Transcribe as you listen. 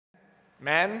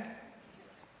Men,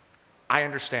 I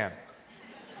understand.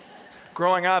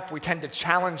 Growing up, we tend to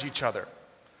challenge each other.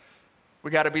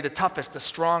 We got to be the toughest, the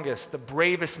strongest, the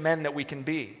bravest men that we can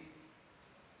be.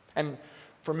 And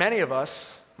for many of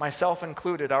us, myself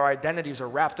included, our identities are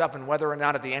wrapped up in whether or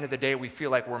not at the end of the day we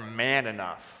feel like we're man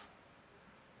enough.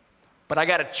 But I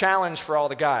got a challenge for all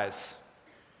the guys,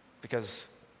 because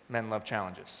men love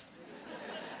challenges.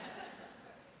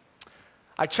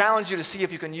 I challenge you to see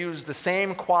if you can use the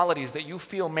same qualities that you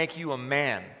feel make you a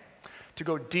man to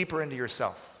go deeper into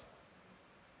yourself.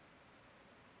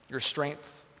 Your strength,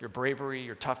 your bravery,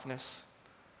 your toughness.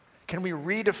 Can we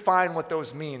redefine what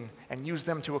those mean and use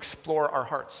them to explore our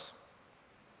hearts?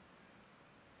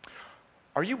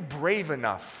 Are you brave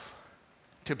enough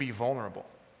to be vulnerable?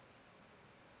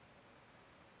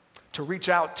 To reach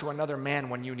out to another man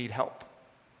when you need help?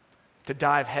 To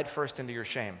dive headfirst into your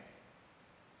shame?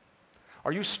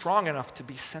 Are you strong enough to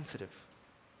be sensitive?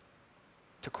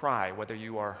 To cry whether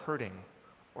you are hurting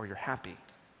or you're happy,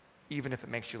 even if it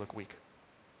makes you look weak?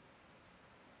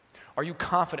 Are you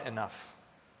confident enough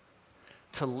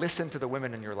to listen to the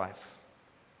women in your life?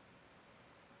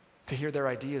 To hear their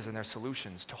ideas and their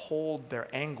solutions, to hold their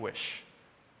anguish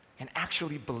and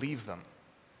actually believe them,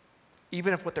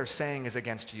 even if what they're saying is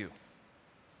against you?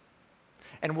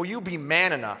 And will you be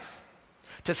man enough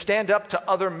to stand up to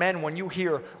other men when you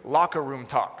hear locker room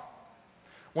talk?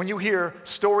 When you hear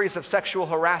stories of sexual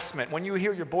harassment, when you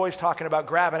hear your boys talking about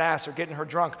grabbing ass or getting her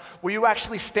drunk, will you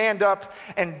actually stand up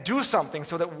and do something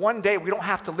so that one day we don't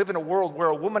have to live in a world where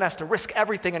a woman has to risk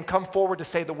everything and come forward to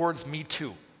say the words, "me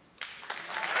too"?